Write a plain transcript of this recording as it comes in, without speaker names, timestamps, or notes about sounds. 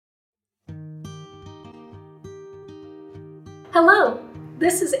Hello,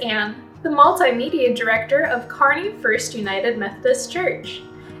 this is Anne, the Multimedia Director of Kearney First United Methodist Church,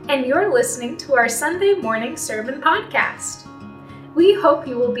 and you're listening to our Sunday morning sermon podcast. We hope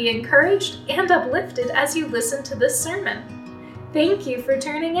you will be encouraged and uplifted as you listen to this sermon. Thank you for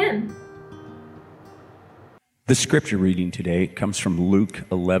tuning in. The scripture reading today comes from Luke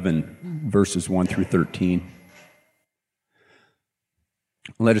 11, verses 1 through 13.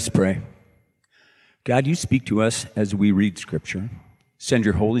 Let us pray. God, you speak to us as we read scripture. Send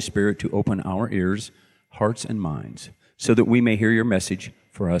your Holy Spirit to open our ears, hearts, and minds so that we may hear your message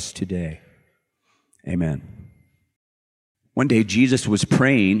for us today. Amen. One day, Jesus was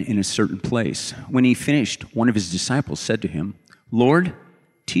praying in a certain place. When he finished, one of his disciples said to him, "Lord,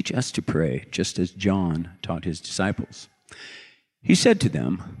 teach us to pray, just as John taught his disciples." He said to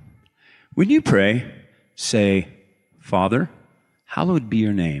them, "When you pray, say, 'Father, hallowed be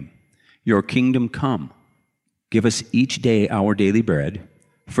your name. Your kingdom come. Give us each day our daily bread.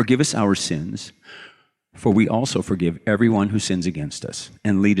 Forgive us our sins, for we also forgive everyone who sins against us.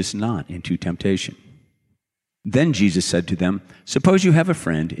 And lead us not into temptation.'" Then Jesus said to them, "Suppose you have a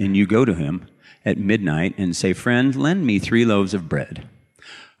friend, and you go to him at midnight and say, 'Friend, lend me 3 loaves of bread.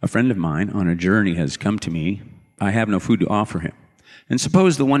 A friend of mine on a journey has come to me. I have no food to offer him.' And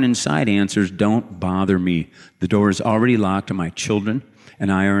suppose the one inside answers, 'Don't bother me. The door is already locked, and my children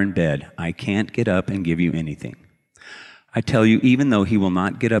and I are in bed. I can't get up and give you anything.' I tell you, even though he will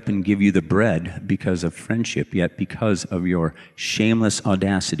not get up and give you the bread because of friendship, yet because of your shameless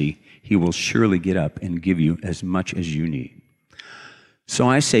audacity, he will surely get up and give you as much as you need. So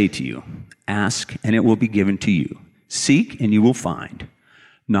I say to you, ask and it will be given to you. Seek and you will find.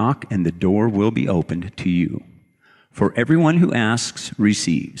 Knock and the door will be opened to you. For everyone who asks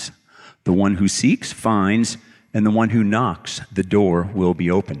receives. The one who seeks finds, and the one who knocks, the door will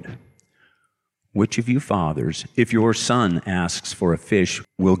be opened. Which of you fathers, if your son asks for a fish,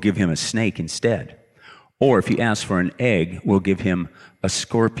 will give him a snake instead? Or if he asks for an egg, will give him a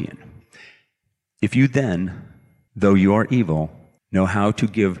scorpion? If you then, though you are evil, know how to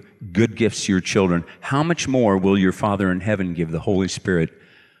give good gifts to your children, how much more will your Father in heaven give the Holy Spirit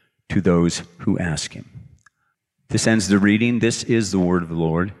to those who ask him?" This ends the reading. This is the word of the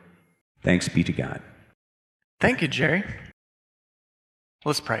Lord. Thanks be to God. Thank you, Jerry.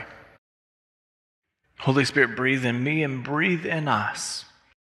 Let's pray. Holy Spirit, breathe in me and breathe in us,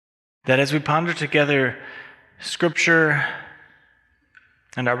 that as we ponder together Scripture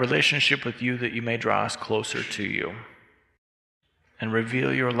and our relationship with you, that you may draw us closer to you and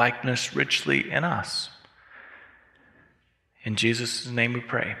reveal your likeness richly in us. In Jesus' name we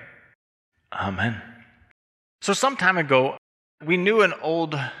pray. Amen. So some time ago, we knew an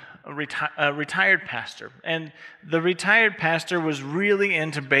old retired pastor, and the retired pastor was really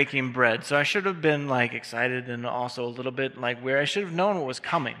into baking bread. So I should have been excited and also a little bit where I should have known what was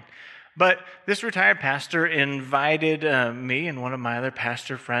coming. But this retired pastor invited me and one of my other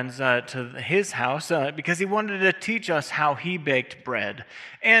pastor friends to his house because he wanted to teach us how he baked bread.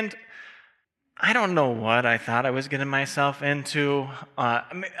 And I don't know what I thought I was getting myself into.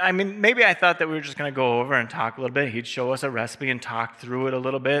 Maybe I thought that we were just going to go over and talk a little bit. He'd show us a recipe and talk through it a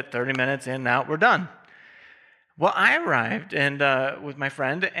little bit. 30 minutes in, out, we're done. Well, I arrived and with my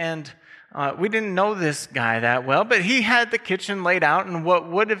friend, and we didn't know this guy that well, but he had the kitchen laid out in what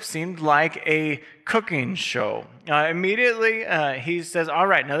would have seemed like a cooking show. Immediately, he says, "All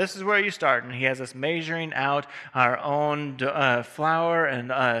right, now this is where you start." And he has us measuring out our own flour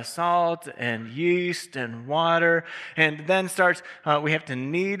and salt and yeast and water. And then starts, we have to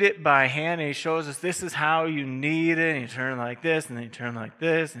knead it by hand. And he shows us, this is how you knead it. And you turn like this, and then you turn like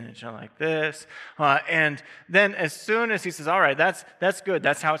this, and you turn like this. And then as soon as he says, "All right, that's good.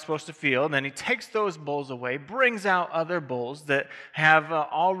 That's how it's supposed to feel." And then he takes those bowls away, brings out other bowls that have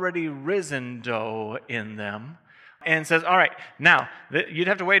already risen dough in them, and says, "All right, now, you'd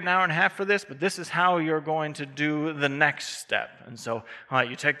have to wait an hour and a half for this, but this is how you're going to do the next step." And so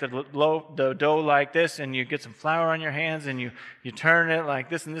you take the dough like this, and you get some flour on your hands, and you turn it like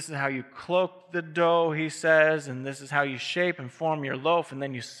this, and this is how you cloak the dough, he says, and this is how you shape and form your loaf, and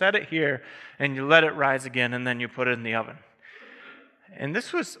then you set it here, and you let it rise again, and then you put it in the oven. And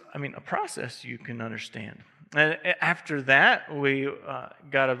this was, a process you can understand. And after that, we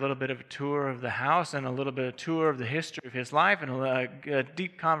got a little bit of a tour of the house and a little bit of a tour of the history of his life and a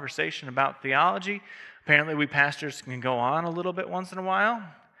deep conversation about theology. Apparently, we pastors can go on a little bit once in a while.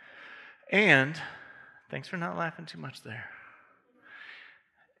 And thanks for not laughing too much there.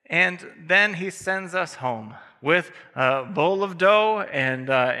 And then he sends us home with a bowl of dough and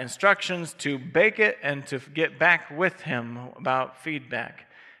instructions to bake it and to get back with him about feedback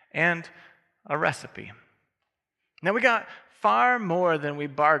and a recipe. Now we got far more than we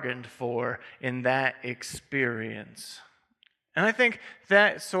bargained for in that experience. And I think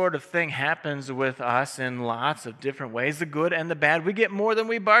that sort of thing happens with us in lots of different ways, the good and the bad. We get more than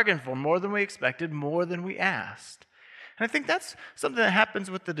we bargained for, more than we expected, more than we asked. And I think that's something that happens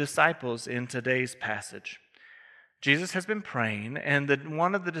with the disciples in today's passage. Jesus has been praying, and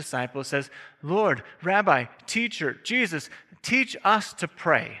one of the disciples says, "Lord, Rabbi, teacher, Jesus, teach us to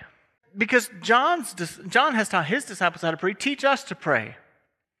pray." Because John has taught his disciples how to pray. Teach us to pray.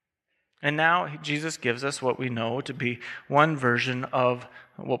 And now Jesus gives us what we know to be one version of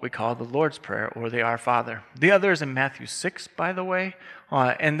what we call the Lord's Prayer or the Our Father. The other is in Matthew 6, by the way.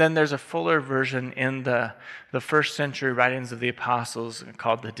 And then there's a fuller version in the first century writings of the apostles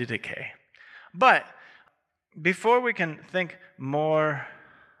called the Didache. But before we can think more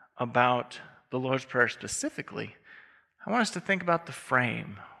about the Lord's Prayer specifically, I want us to think about the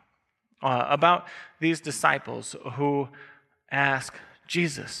frame, about these disciples who ask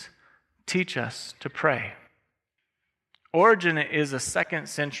Jesus, teach us to pray. Origen is a 2nd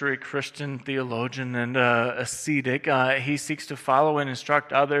century Christian theologian and ascetic. He seeks to follow and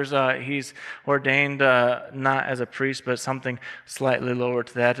instruct others. He's ordained not as a priest, but something slightly lower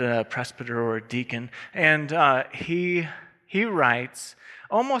to that, a presbyter or a deacon. And he writes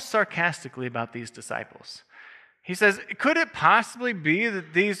almost sarcastically about these disciples. He says, could it possibly be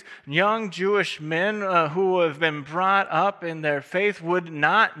that these young Jewish men who have been brought up in their faith would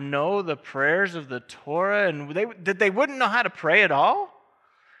not know the prayers of the Torah and that they wouldn't know how to pray at all?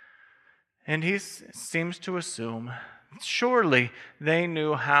 And he seems to assume, surely they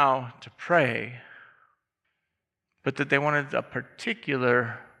knew how to pray, but that they wanted a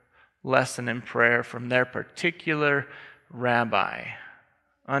particular lesson in prayer from their particular rabbi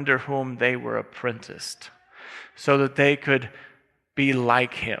under whom they were apprenticed, so that they could be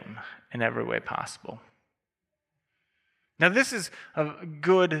like him in every way possible. Now, this is a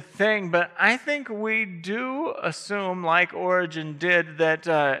good thing, but I think we do assume, like Origen did,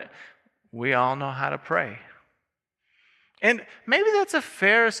 that we all know how to pray. And maybe that's a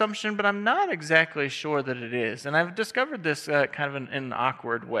fair assumption, but I'm not exactly sure that it is. And I've discovered this kind of in an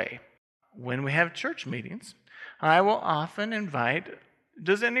awkward way. When we have church meetings, I will often invite,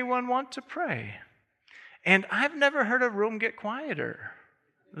 does anyone want to pray? And I've never heard a room get quieter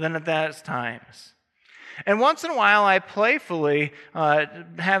than at those times. And once in a while, I playfully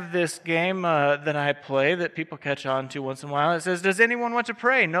have this game that I play that people catch on to once in a while. It says, does anyone want to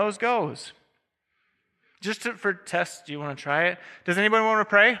pray? Nose goes. Just for tests, do you want to try it? Does anybody want to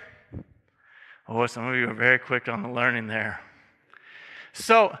pray? Oh, some of you are very quick on the learning there.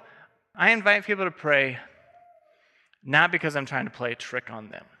 So I invite people to pray, not because I'm trying to play a trick on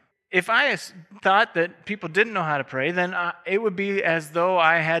them. If I thought that people didn't know how to pray, then it would be as though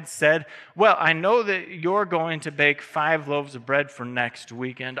I had said, well, I know that you're going to bake 5 loaves of bread for next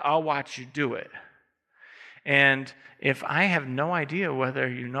weekend. I'll watch you do it. And if I have no idea whether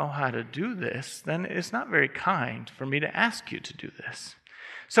you know how to do this, then it's not very kind for me to ask you to do this.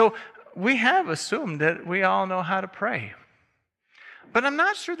 So we have assumed that we all know how to pray. But I'm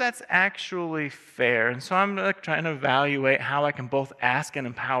not sure that's actually fair, and so I'm trying to evaluate how I can both ask and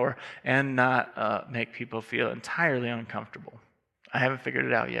empower and not make people feel entirely uncomfortable. I haven't figured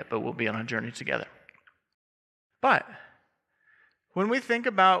it out yet, but we'll be on a journey together. But when we think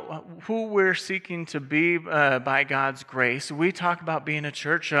about who we're seeking to be by God's grace, we talk about being a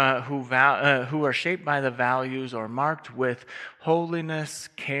church who are shaped by the values or marked with holiness,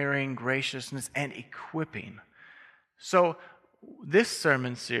 caring, graciousness, and equipping. So this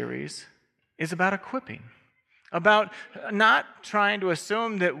sermon series is about equipping, about not trying to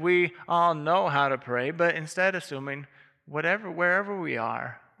assume that we all know how to pray, but instead assuming wherever we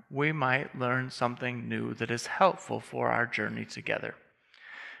are, we might learn something new that is helpful for our journey together.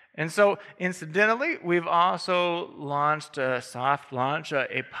 And so, incidentally, we've also launched a soft launch,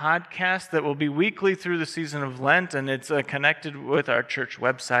 a podcast that will be weekly through the season of Lent, and it's connected with our church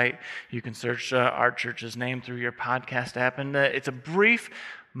website. You can search our church's name through your podcast app, and it's a brief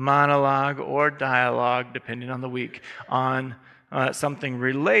monologue or dialogue, depending on the week, on something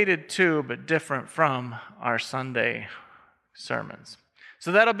related to but different from our Sunday sermons.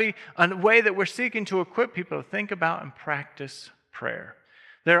 So that'll be a way that we're seeking to equip people to think about and practice prayer.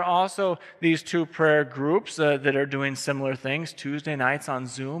 There are also these 2 prayer groups that are doing similar things, Tuesday nights on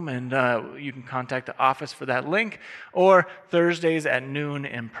Zoom, and you can contact the office for that link, or Thursdays at noon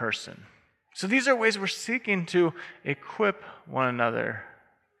in person. So these are ways we're seeking to equip one another.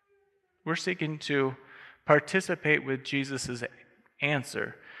 We're seeking to participate with Jesus'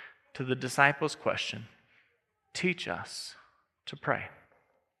 answer to the disciples' question, teach us to pray.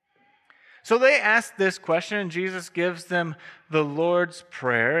 So they ask this question, and Jesus gives them the Lord's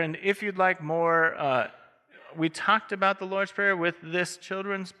Prayer. And if you'd like more, we talked about the Lord's Prayer with this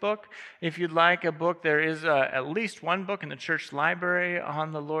children's book. If you'd like a book, there is at least one book in the church library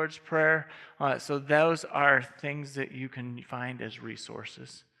on the Lord's Prayer. So those are things that you can find as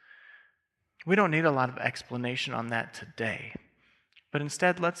resources. We don't need a lot of explanation on that today, but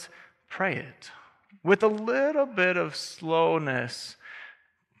instead let's pray it with a little bit of slowness,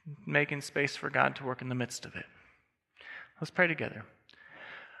 making space for God to work in the midst of it. Let's pray together.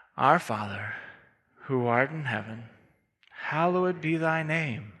 Our Father, who art in heaven, hallowed be thy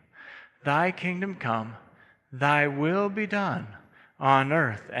name. Thy kingdom come, thy will be done, on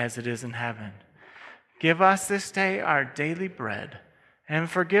earth as it is in heaven. Give us this day our daily bread, and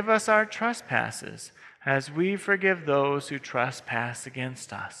forgive us our trespasses, as we forgive those who trespass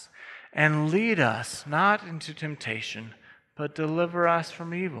against us. And lead us not into temptation, but deliver us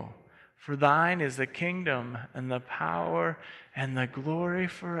from evil. For thine is the kingdom and the power and the glory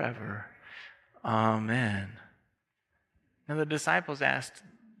forever. Amen. Now the disciples asked,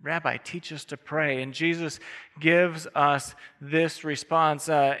 Rabbi, teach us to pray. And Jesus gives us this response.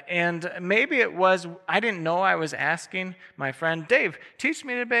 And maybe it was, I didn't know I was asking my friend Dave, teach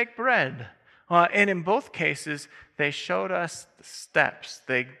me to bake bread. And in both cases, they showed us the steps.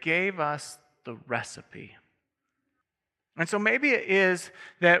 They gave us the recipe. And so maybe it is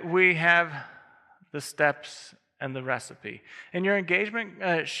that we have the steps and the recipe. In your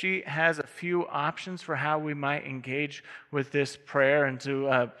engagement sheet has a few options for how we might engage with this prayer and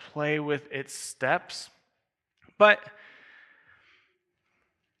to play with its steps. But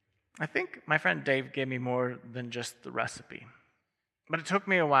I think my friend Dave gave me more than just the recipe. But it took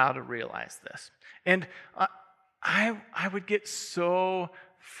me a while to realize this. And I would get so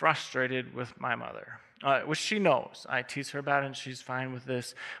frustrated with my mother, which she knows. I tease her about it, and she's fine with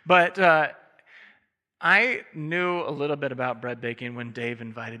this. But I knew a little bit about bread baking when Dave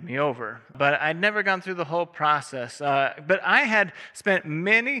invited me over, but I'd never gone through the whole process. But I had spent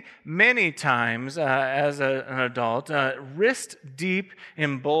many, many times as an adult wrist deep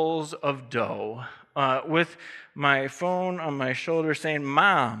in bowls of dough with my phone on my shoulder saying,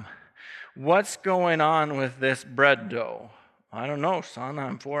 Mom, what's going on with this bread dough? I don't know, son.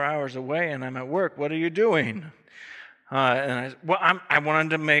 I'm 4 hours away and I'm at work. What are you doing? And I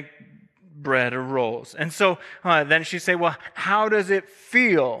wanted to make bread or rolls. And so then she'd say, well, how does it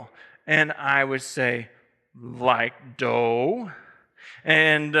feel? And I would say, like dough.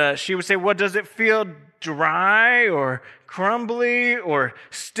 And she would say, well, does it feel dry or crumbly or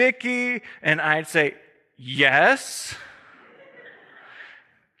sticky? And I'd say, yes.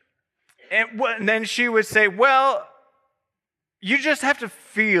 And then she would say, well, you just have to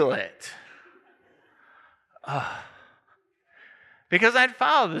feel it. Because I'd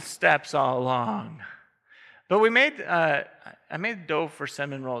followed the steps all along. But I made dough for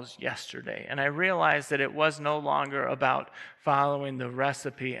cinnamon rolls yesterday, and I realized that it was no longer about following the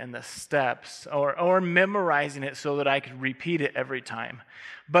recipe and the steps or memorizing it so that I could repeat it every time,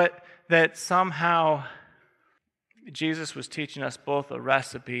 but that somehow Jesus was teaching us both a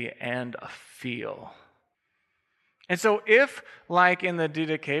recipe and a feel. And so if, like in the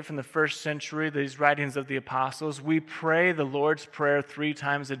Didache from the first century, these writings of the apostles, we pray the Lord's Prayer 3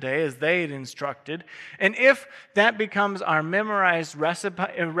 times a day as they had instructed, and if that becomes our memorized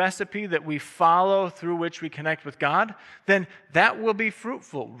recipe that we follow through which we connect with God, then that will be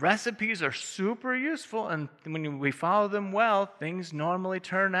fruitful. Recipes are super useful, and when we follow them well, things normally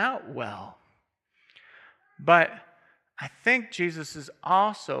turn out well. But I think Jesus is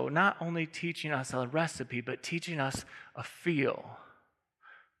also not only teaching us a recipe, but teaching us a feel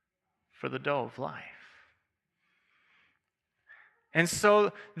for the dough of life. And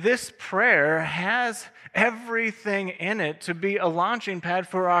so this prayer has everything in it to be a launching pad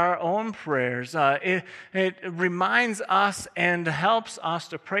for our own prayers. It reminds us and helps us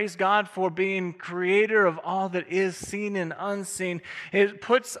to praise God for being creator of all that is seen and unseen. It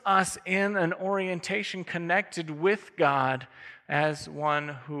puts us in an orientation connected with God as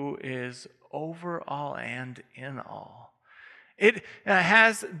one who is over all and in all. It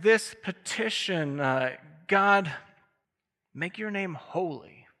has this petition, God, make your name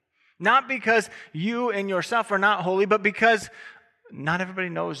holy. Not because you and yourself are not holy, but because not everybody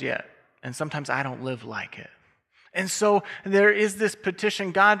knows yet. And sometimes I don't live like it. And so there is this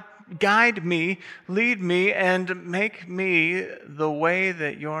petition, God, guide me, lead me, and make me the way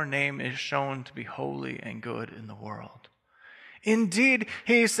that your name is shown to be holy and good in the world. Indeed,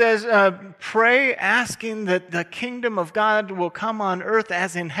 he says, pray asking that the kingdom of God will come on earth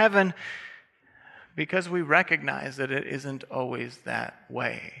as in heaven, because we recognize that it isn't always that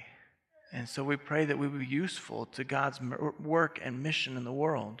way. And so we pray that we would be useful to God's work and mission in the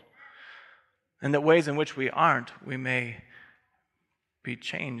world. And that ways in which we aren't, we may be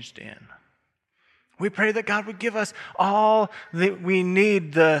changed in. We pray that God would give us all that we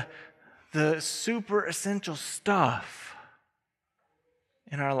need, the super essential stuff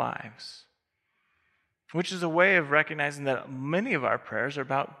in our lives, which is a way of recognizing that many of our prayers are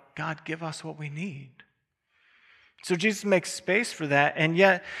about, God, give us what we need. So Jesus makes space for that, and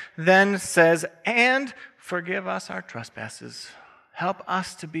yet then says, and forgive us our trespasses. Help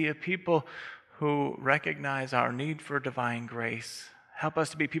us to be a people who recognize our need for divine grace. Help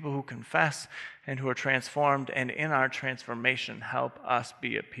us to be people who confess and who are transformed, and in our transformation, help us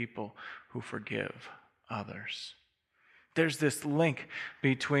be a people who forgive others. There's this link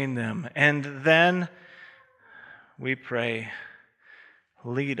between them. And then we pray,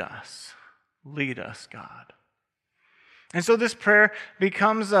 lead us, God. And so this prayer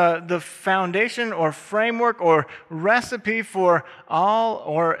becomes the foundation or framework or recipe for all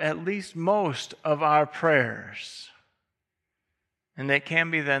or at least most of our prayers. And that can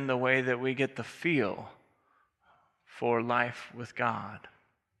be then the way that we get the feel for life with God.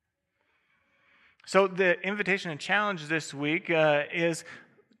 So the invitation and challenge this week is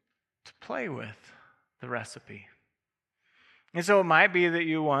to play with the recipe. And so it might be that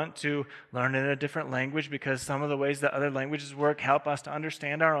you want to learn in a different language because some of the ways that other languages work help us to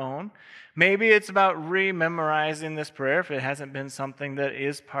understand our own. Maybe it's about rememorizing this prayer if it hasn't been something that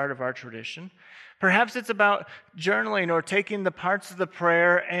is part of our tradition. Perhaps it's about journaling or taking the parts of the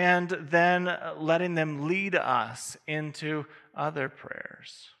prayer and then letting them lead us into other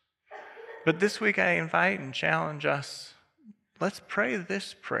prayers. But this week I invite and challenge us, let's pray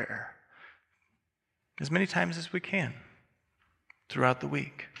this prayer as many times as we can throughout the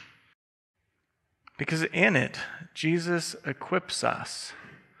week. Because in it, Jesus equips us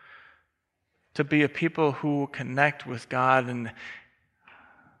to be a people who connect with God and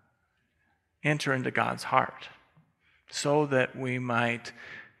enter into God's heart so that we might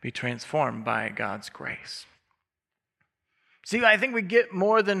be transformed by God's grace. See, I think we get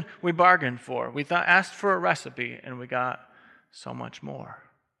more than we bargained for. We asked for a recipe and we got so much more.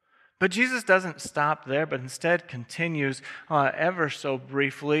 But Jesus doesn't stop there, but instead continues ever so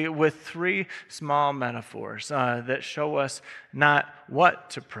briefly with three small metaphors that show us not what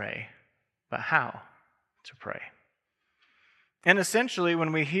to pray, but how to pray. And essentially,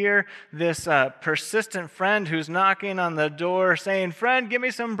 when we hear this persistent friend who's knocking on the door saying, "Friend, give me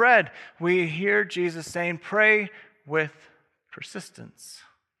some bread," we hear Jesus saying, "Pray with persistence."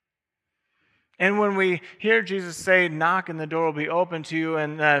 And when we hear Jesus say, "Knock and the door will be open to you,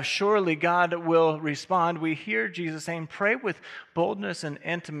 and surely God will respond," we hear Jesus saying, "Pray with boldness and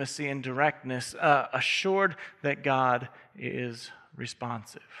intimacy and directness, assured that God is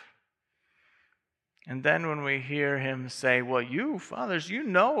responsive." And then when we hear him say, "Well, you fathers, you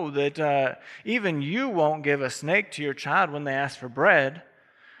know that even you won't give a snake to your child when they ask for bread,"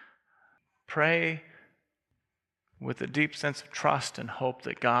 pray with a deep sense of trust and hope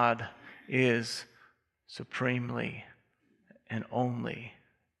that God is supremely and only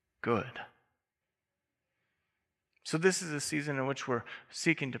good. So this is a season in which we're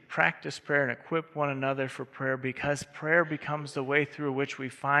seeking to practice prayer and equip one another for prayer, because prayer becomes the way through which we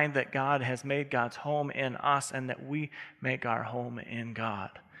find that God has made God's home in us and that we make our home in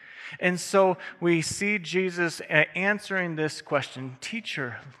God. And so we see Jesus answering this question,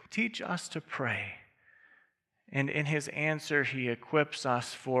 "Teacher, teach us to pray." And in his answer, he equips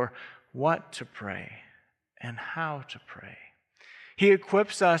us for what to pray and how to pray. He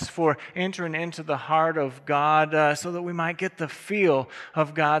equips us for entering into the heart of God so that we might get the feel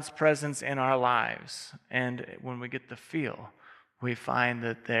of God's presence in our lives. And when we get the feel, we find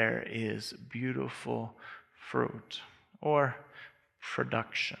that there is beautiful fruit or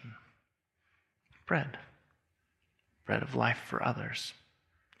production. Bread of life for others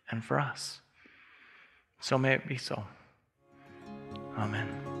and for us. So may it be so. Amen.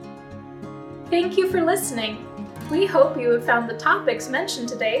 Thank you for listening. We hope you have found the topics mentioned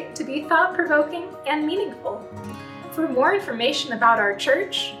today to be thought-provoking and meaningful. For more information about our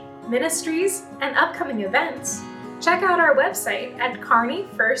church, ministries, and upcoming events, check out our website at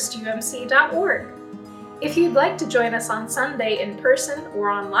kearneyfirstumc.org. If you'd like to join us on Sunday in person or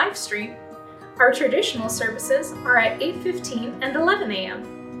on live stream, our traditional services are at 8:15 and 11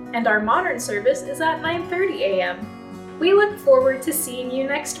 a.m., and our modern service is at 9:30 a.m. We look forward to seeing you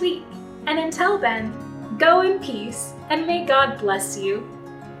next week, and until then, go in peace, and may God bless you.